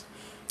podcast,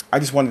 I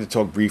just wanted to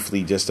talk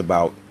briefly just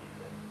about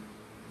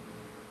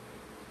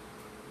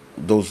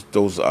those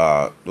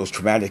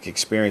traumatic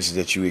experiences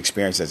that you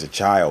experienced as a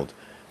child.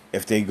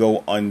 If they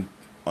go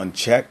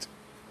unchecked,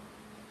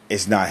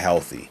 it's not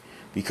healthy.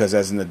 Because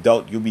as an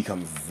adult, you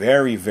become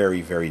very,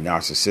 very, very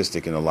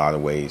narcissistic in a lot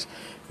of ways.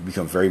 You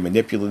become very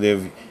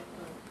manipulative.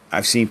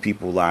 I've seen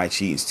people lie,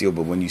 cheat, and steal,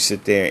 but when you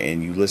sit there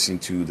and you listen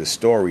to the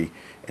story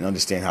and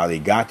understand how they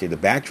got there, the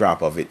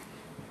backdrop of it,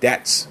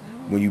 that's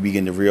when you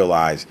begin to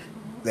realize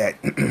that,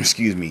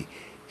 excuse me,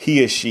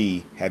 he or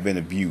she had been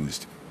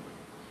abused.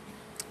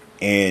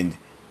 And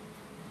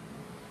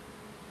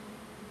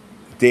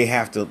they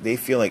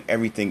feel like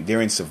everything,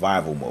 they're in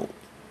survival mode.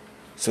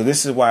 So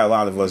this is why a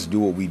lot of us do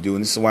what we do,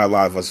 and this is why a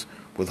lot of us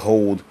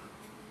withhold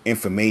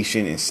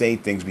information and say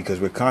things, because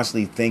we're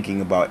constantly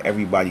thinking about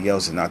everybody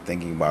else and not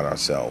thinking about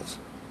ourselves.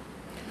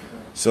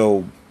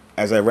 So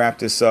as I wrap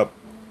this up,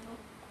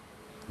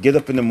 get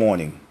up in the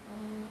morning,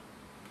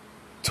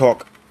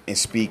 talk and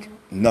speak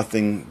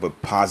nothing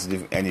but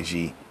positive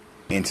energy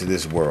into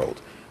this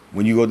world.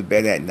 When you go to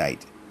bed at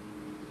night,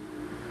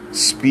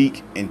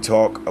 speak and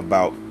talk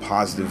about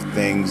positive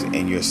things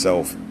in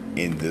yourself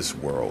in this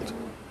world.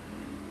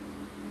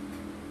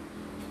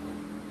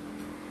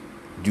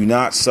 Do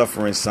not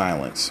suffer in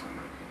silence.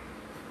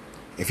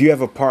 If you have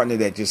a partner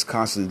that just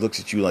constantly looks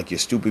at you like you're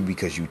stupid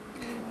because you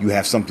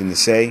have something to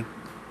say,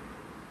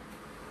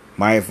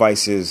 my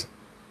advice is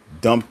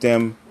dump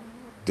them,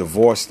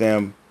 divorce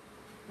them,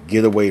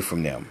 get away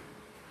from them.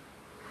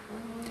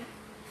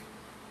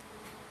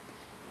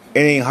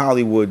 It ain't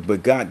Hollywood,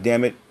 but God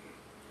damn it,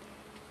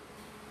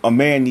 a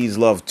man needs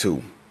love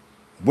too.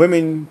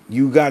 Women,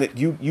 you got it.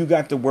 You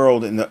got the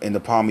world in the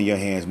palm of your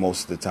hands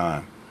most of the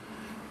time,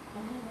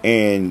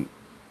 and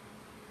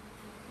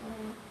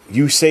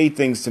you say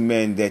things to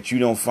men that you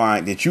don't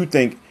find, that you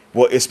think,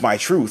 well, it's my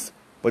truth,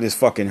 but it's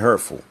fucking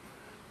hurtful.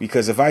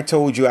 Because if I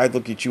told you I'd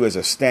look at you as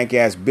a stank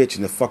ass bitch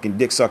and a fucking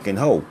dick sucking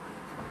hoe,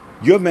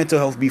 your mental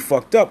health be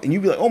fucked up, and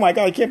you'd be like, oh my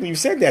God, I can't believe you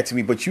said that to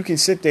me. But you can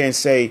sit there and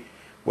say,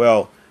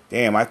 well,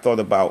 damn, I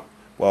thought about,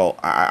 well,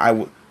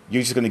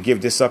 you're just going to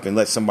give this up and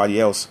let somebody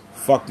else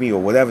fuck me,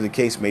 or whatever the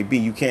case may be.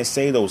 You can't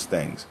say those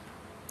things.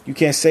 You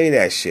can't say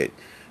that shit.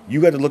 You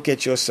got to look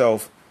at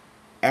yourself.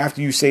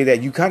 After you say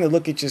that, you kind of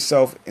look at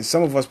yourself, and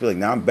some of us be like,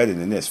 nah, I'm better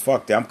than this.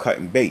 Fuck that, I'm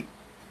cutting bait.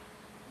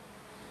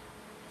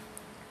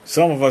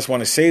 Some of us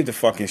want to save the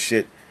fucking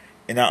shit,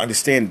 and I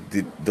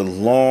understand the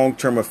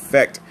long-term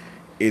effect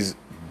is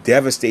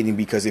devastating,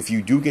 because if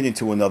you do get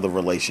into another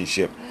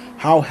relationship,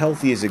 how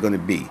healthy is it going to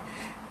be?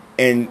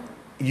 And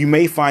you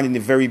may find in the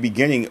very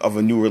beginning of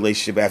a new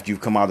relationship, after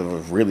you've come out of a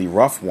really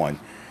rough one,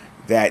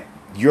 that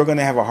you're going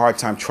to have a hard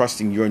time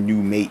trusting your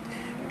new mate,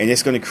 and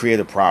it's going to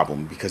create a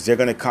problem, because they're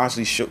going to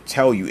constantly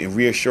tell you and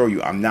reassure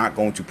you, I'm not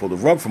going to pull the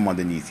rug from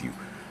underneath you.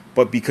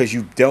 But because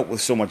you've dealt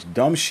with so much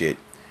dumb shit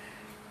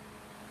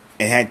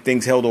and had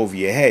things held over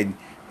your head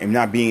and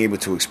not being able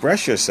to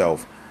express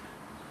yourself,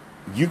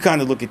 you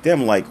kind of look at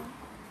them like,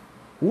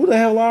 who the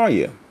hell are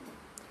you?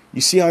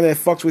 You see how that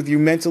fucks with you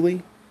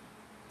mentally?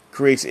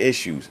 Creates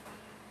issues.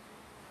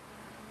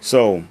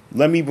 So,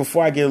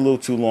 before I get a little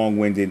too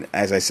long-winded,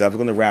 as I said, I'm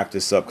going to wrap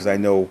this up, because I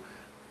know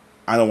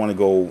I don't want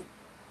to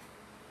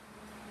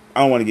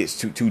get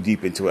too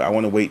deep into it. I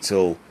want to wait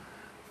till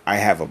I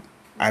have an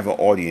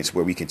audience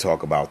where we can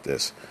talk about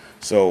this.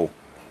 So,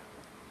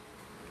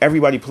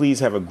 everybody, please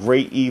have a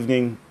great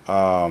evening.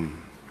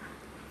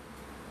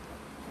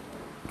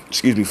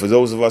 Excuse me, for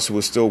those of us who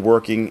are still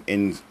working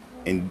in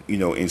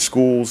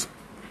schools,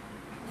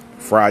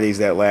 Friday's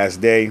that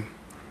last day.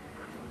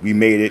 We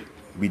made it.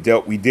 We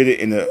did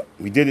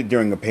it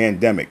during a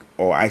pandemic,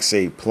 or I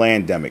say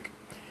plandemic.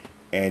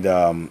 And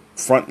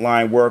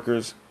frontline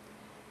workers,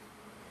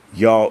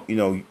 y'all,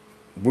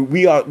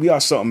 we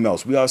are something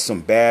else. We are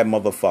some bad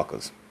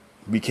motherfuckers.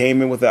 We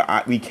came in with the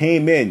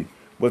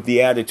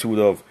attitude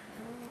of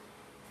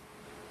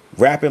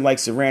rapping like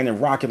Saran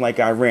and rocking like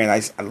Iran.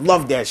 I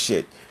love that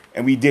shit,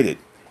 and we did it.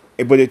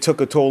 But it took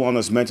a toll on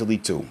us mentally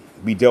too.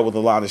 We dealt with a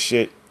lot of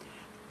shit,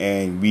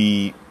 and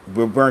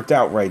we're burnt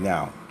out right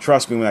now.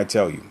 Trust me when I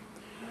tell you.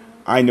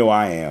 I know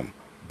I am,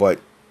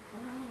 but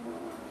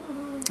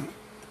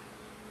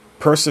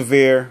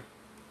persevere.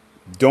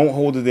 Don't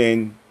hold it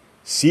in.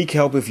 Seek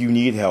help if you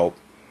need help.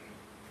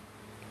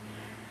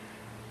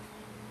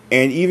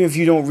 And even if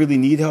you don't really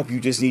need help,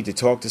 you just need to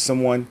talk to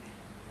someone.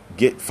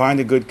 Find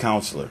a good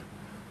counselor.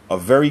 A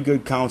very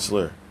good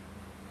counselor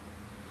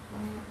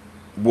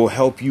will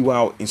help you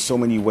out in so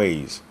many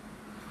ways.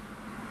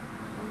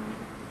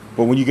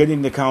 But when you get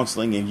into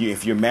counseling, and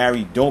if you're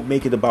married, don't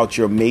make it about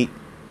your mate.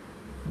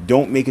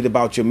 Don't make it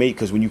about your mate,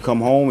 because when you come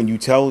home and you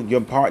tell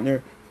your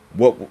partner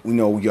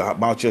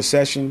about your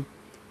session,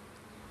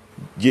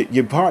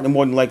 your partner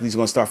more than likely is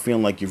going to start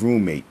feeling like your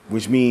roommate,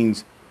 which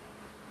means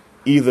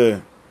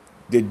either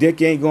the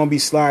dick ain't going to be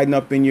sliding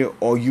up in you,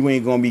 or you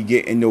ain't going to be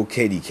getting no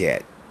kitty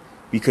cat,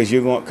 because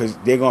they're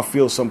going to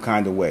feel some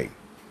kind of way.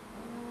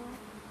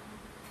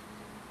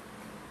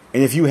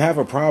 And if you have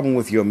a problem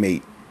with your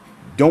mate,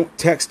 don't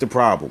text the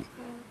problem.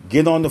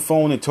 Get on the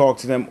phone and talk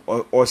to them,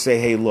 or say,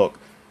 hey, look,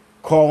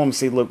 call them,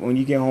 say, look, when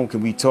you get home,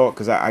 can we talk?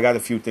 Because I got a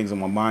few things on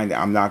my mind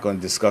that I'm not going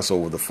to discuss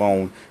over the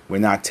phone. We're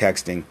not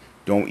texting.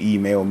 Don't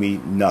email me,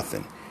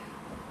 nothing.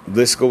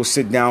 Let's go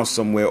sit down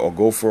somewhere or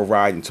go for a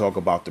ride and talk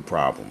about the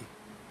problem.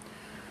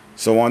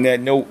 So on that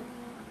note,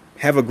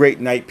 have a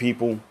great night,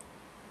 people.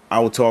 I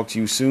will talk to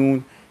you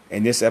soon,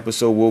 and this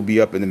episode will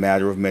be up in a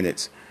matter of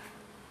minutes.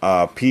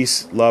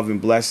 Peace, love, and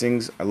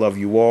blessings. I love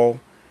you all,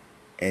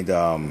 and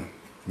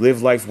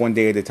live life one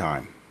day at a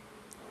time.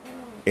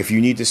 If you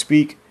need to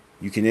speak,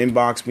 you can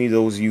inbox me.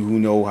 Those of you who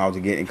know how to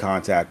get in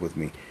contact with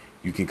me,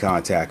 you can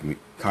contact me,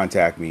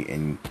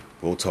 and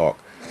we'll talk.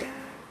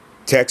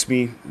 Text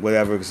me,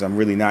 whatever, because I'm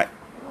really not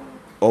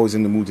always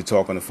in the mood to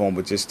talk on the phone.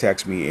 But just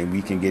text me, and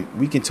we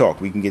can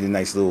talk. We can get a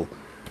nice little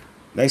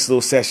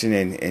session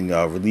and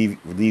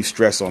relieve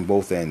stress on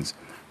both ends.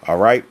 All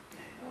right.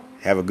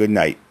 Have a good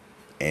night,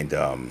 and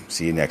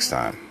see you next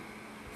time.